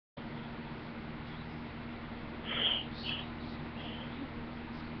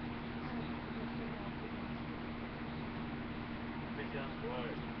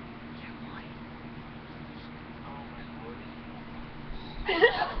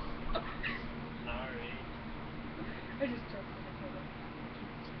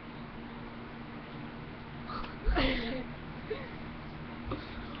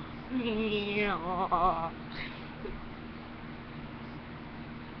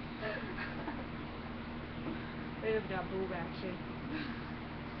They just got boob action.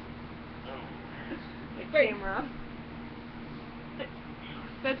 The Wait. camera.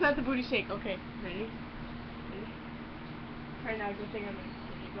 That's not the booty shake. Okay, ready? Right now, good thing I'm in,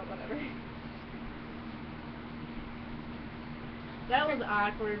 but whatever. That was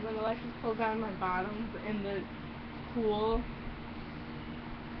awkward when Alexis pulled down my bottoms in the pool.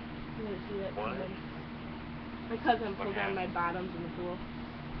 You didn't see that coming. My cousin pulled down my bottoms in the pool.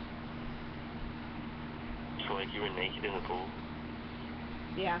 So like you were naked in the pool?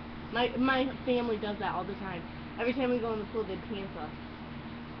 Yeah. My family does that all the time. Every time we go in the pool, they pants us.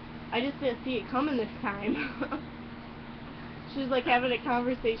 I just didn't see it coming this time. She was like having a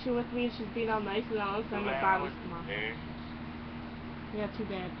conversation with me and she's being all nice and all of a sudden my bottoms come off. Yeah, too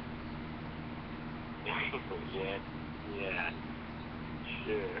bad. Yeah,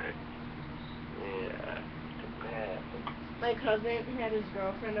 sure. Yeah, too bad. My cousin had his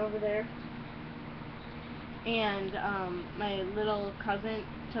girlfriend over there. And my little cousin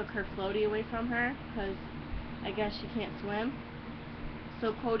took her floaty away from her because I guess she can't swim.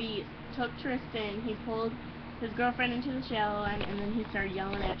 So Cody took Tristan, he pulled his girlfriend into the shallow end, and then he started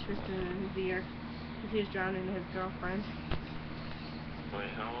yelling at Tristan in his ear because he was drowning his girlfriend. Wait,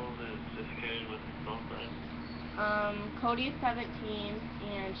 how old is this kid with his girlfriend? Cody is 17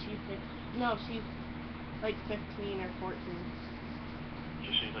 and she's she's like 15 or 14. So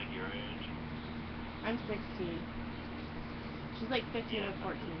she's like your age? I'm 16. She's like 15 or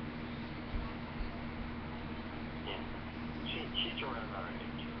 14. Yeah. She's around our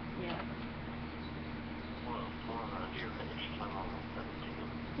age. Yeah. Well, more around your age. I'm almost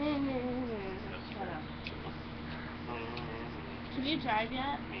 17. Shut up. Can you drive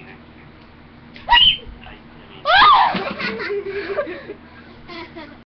yet? I mean,